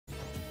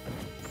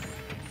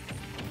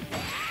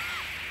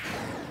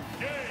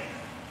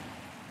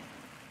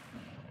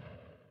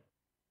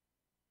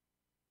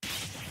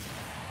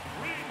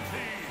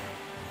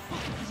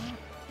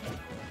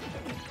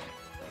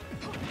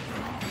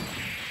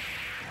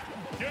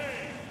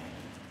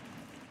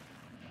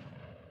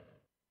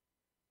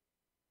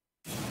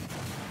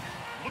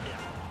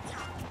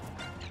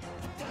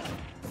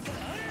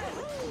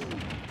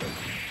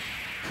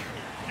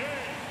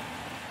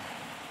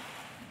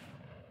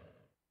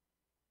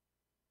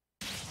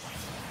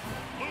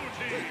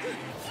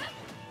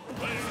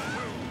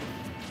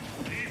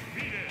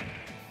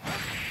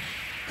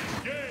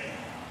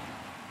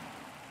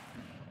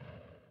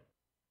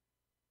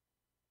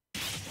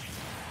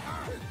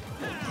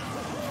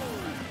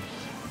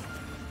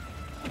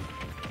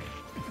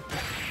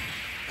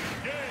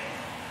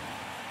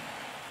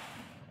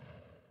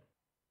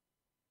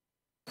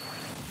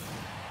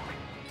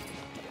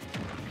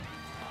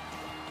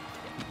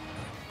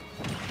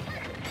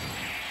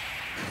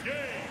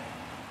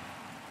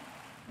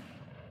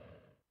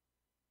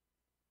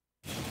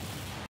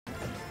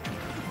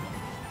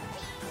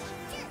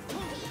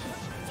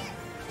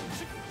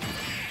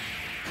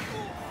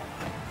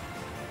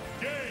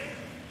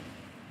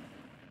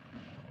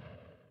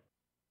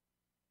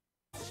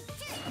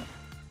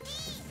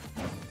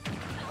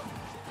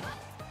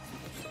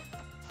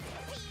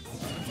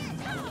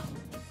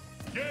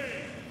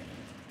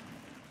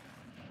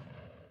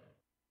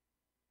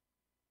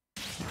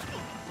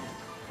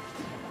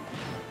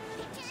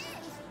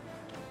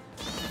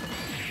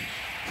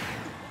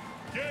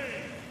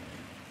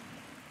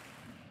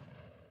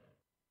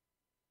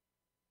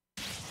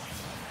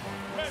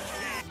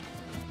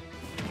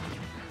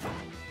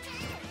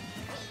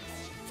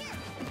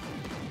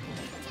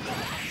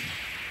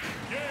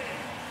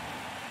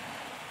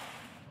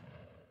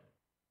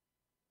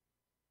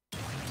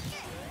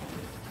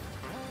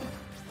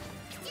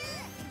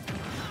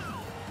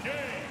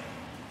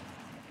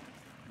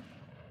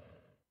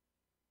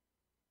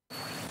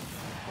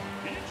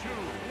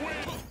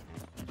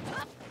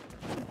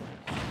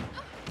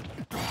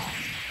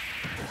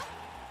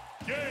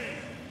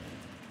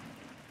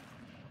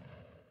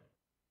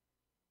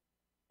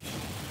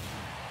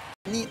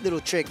little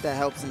trick that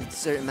helps in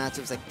certain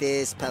matchups like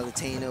this,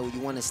 Palutena, where you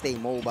want to stay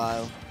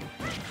mobile.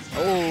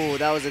 Oh,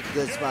 that was a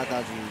good spot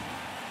dodge read.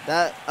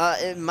 That,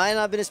 it might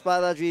not have been a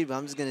spot dodge read, but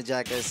I'm just going to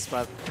jack this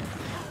spot.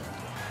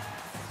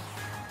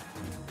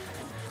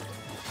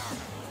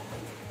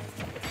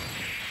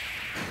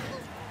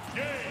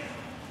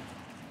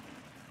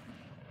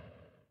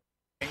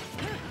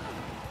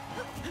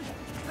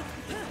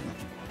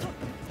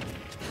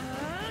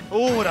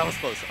 Oh, that was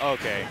close.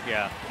 Okay,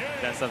 yeah.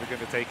 That's never going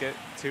to take it.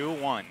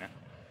 2-1.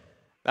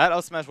 That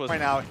up smash was Right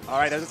now. All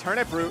right, there's a turn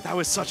at Brute. That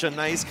was such a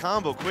nice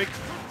combo. Quick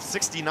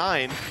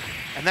 69.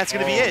 And that's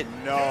going to be it.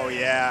 No,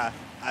 yeah.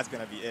 That's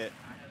going to be it.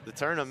 The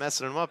turn of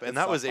messing him up. And Good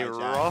that was stuff a by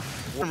Jack.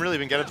 rough. Haven't really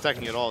been get up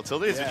attacking at all.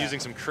 Tilde has been using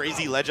some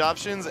crazy ledge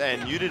options.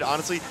 And Muted,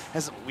 honestly,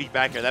 has a weak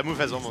back air. That move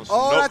has almost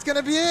Oh, that's going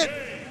to be it.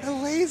 The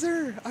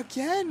laser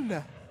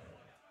again.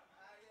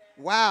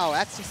 Wow,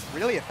 that's just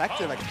really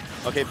effective. Like,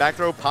 okay, back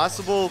throw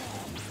possible.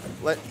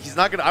 He's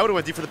not going to. I would have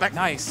went deep for the back.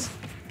 Nice.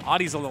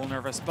 Adi's a little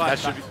nervous, but That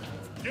should be.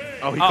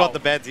 Oh, he caught the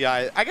bad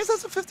DI. I guess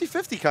that's a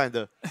 50-50 kind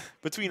of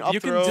between up you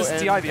throw can just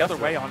and DI the other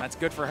throw. way on. That's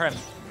good for him.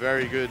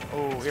 Very good.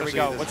 Oh, here we Especially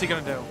go. this- What's he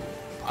going to do?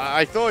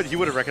 I thought he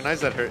would have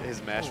recognized that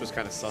his mash was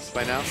kind of sus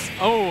by now.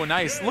 Oh,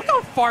 nice. Look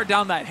how far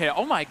down that hit.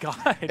 Oh, my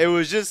God. It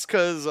was just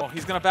because... Oh,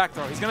 he's going to back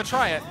throw. He's going to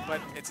try it, but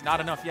it's not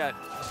enough yet.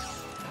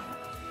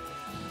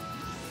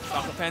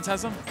 Stop the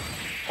Phantasm.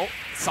 Oh,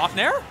 soft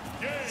nair?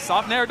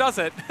 Soft nair does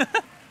it.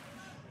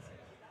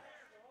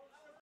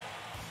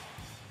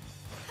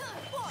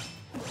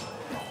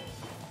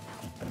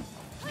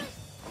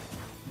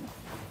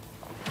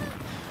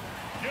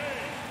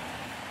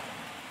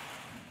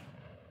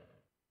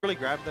 Really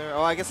grab there.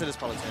 Oh, I guess it is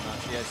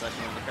Palutena. She has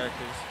actually one of the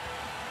characters.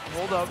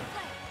 Hold up.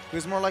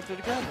 Who's more likely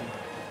to grab him?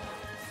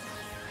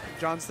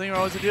 John's thinking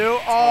about what to do.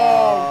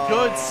 Oh,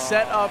 good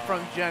setup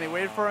from Jenny.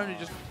 Wait for him to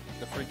just...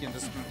 The freaking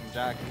discipline from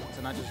Jack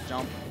to not just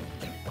jump.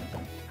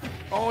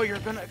 Oh, you're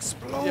going to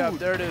explode. Yeah,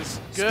 there it is.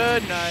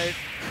 Good night.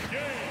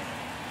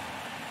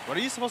 What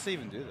are you supposed to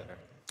even do there?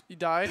 He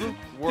died.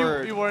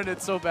 Word. He wanted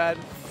it so bad.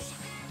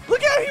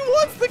 Look how he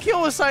wants the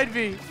kill with side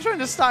V. He's trying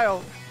to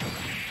style.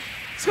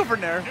 Let's go for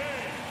Nair.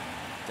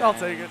 I'll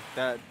take it.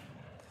 That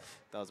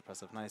was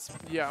impressive. Nice.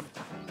 Yeah.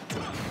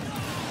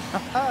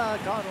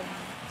 Got him.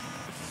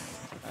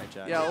 All right,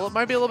 Jack. Yeah, well, it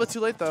might be a little bit too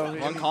late, though.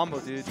 One combo,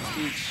 dude. Just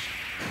each.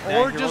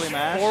 Or Dang, just really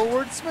mash?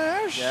 forward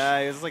smash? Yeah,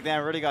 it was like,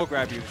 damn, I really got to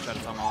grab you. Try to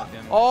tomahawk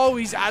him. Oh,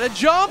 he's out of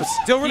jumps.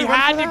 Still really he went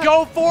had for to that?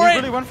 go for He it.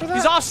 really went for that?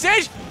 He's off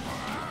stage.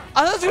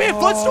 I thought it was going to be a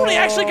footstool, and he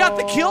actually got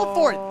the kill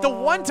for it. The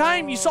one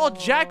time you saw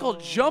Jackal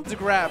jump to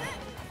grab.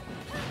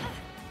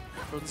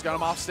 Broden's got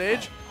him off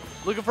stage.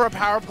 Looking for a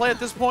power play at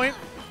this point.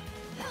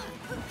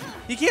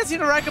 He can't seem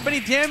to rack up any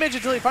damage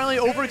until he finally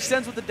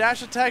overextends with the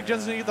dash attack.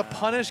 Jen's going to get the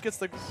punish, gets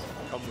the...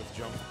 Come with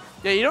jump.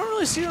 Yeah, you don't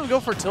really see him go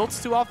for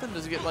tilts too often.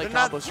 Does he get, like, They're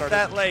combo not started?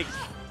 that, like,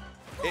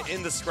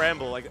 in the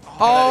scramble. Like,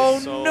 Oh, that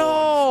is so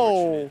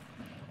no. unfortunate.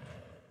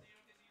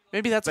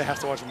 Maybe that's... I have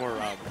to watch more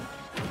Rob.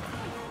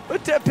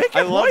 Pick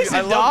your poison,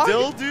 I dog. love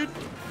Dill, dude,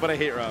 but I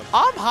hate Rob.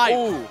 I'm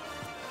hyped.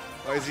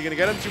 Oh, is he going to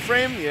get him to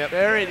frame? Yep.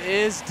 There it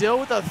is. Dill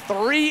with a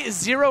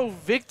 3-0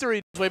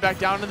 victory. Way back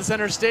down to the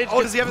center stage.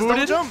 Oh, does he have his double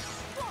booted. jump?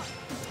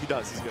 He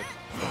does. He's good.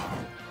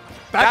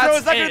 Back throw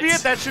is not going to be it.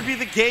 it. That should be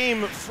the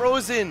game.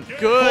 Frozen.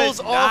 Good Pulls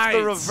off the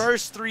night.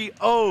 reverse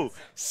 3-0.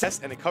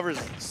 And it covers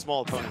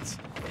small opponents.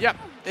 Yep.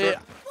 Sure.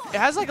 It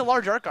has like a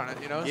large arc on it,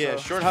 you know? Yeah,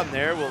 so. short hop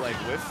there will like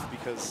whiff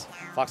because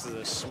Fox is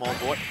a small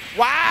boy.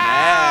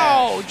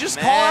 Wow! Mash. Just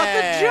call out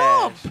the Mash.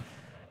 jump.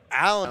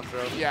 Allen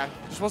throw. Yeah,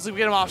 you're supposed to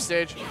get him off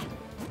stage.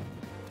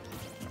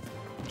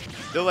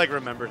 Dill like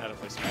remembered how to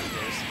play smash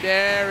players.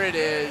 There it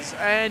is.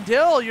 And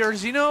Dill, your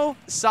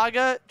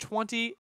Xenosaga XXIII